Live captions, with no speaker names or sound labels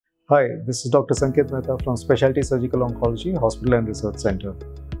Hi, this is Dr. Sanket Mehta from Specialty Surgical Oncology, Hospital and Research Center.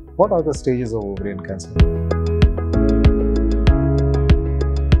 What are the stages of ovarian cancer?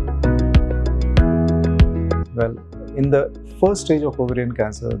 Well, in the first stage of ovarian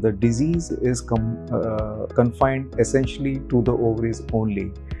cancer, the disease is confined essentially to the ovaries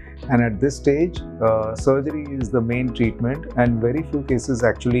only. And at this stage, surgery is the main treatment, and very few cases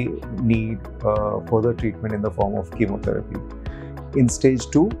actually need further treatment in the form of chemotherapy. In stage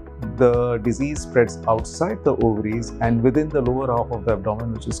 2, the disease spreads outside the ovaries and within the lower half of the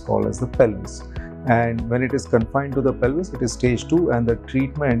abdomen, which is called as the pelvis. And when it is confined to the pelvis, it is stage 2, and the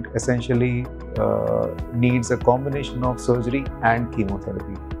treatment essentially needs a combination of surgery and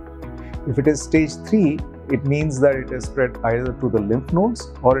chemotherapy. If it is stage 3, it means that it is spread either to the lymph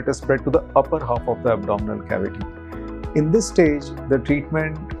nodes or it is spread to the upper half of the abdominal cavity. In this stage, the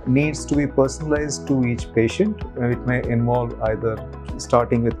treatment needs to be personalized to each patient. It may involve either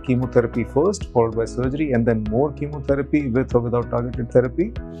starting with chemotherapy first, followed by surgery, and then more chemotherapy with or without targeted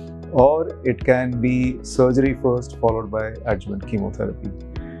therapy, or it can be surgery first, followed by adjuvant chemotherapy.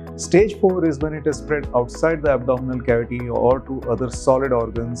 Stage 4 is when it is spread outside the abdominal cavity or to other solid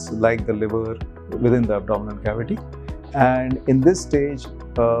organs like the liver within the abdominal cavity. And in this stage,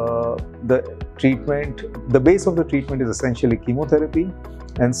 the base of the treatment is essentially chemotherapy,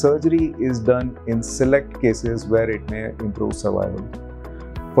 and surgery is done in select cases where it may improve survival.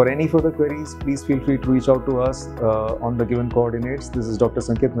 For any further queries, please feel free to reach out to us on the given coordinates. This is Dr.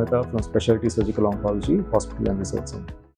 Sanket Mehta from Specialty Surgical Oncology, Hospital and Research Center.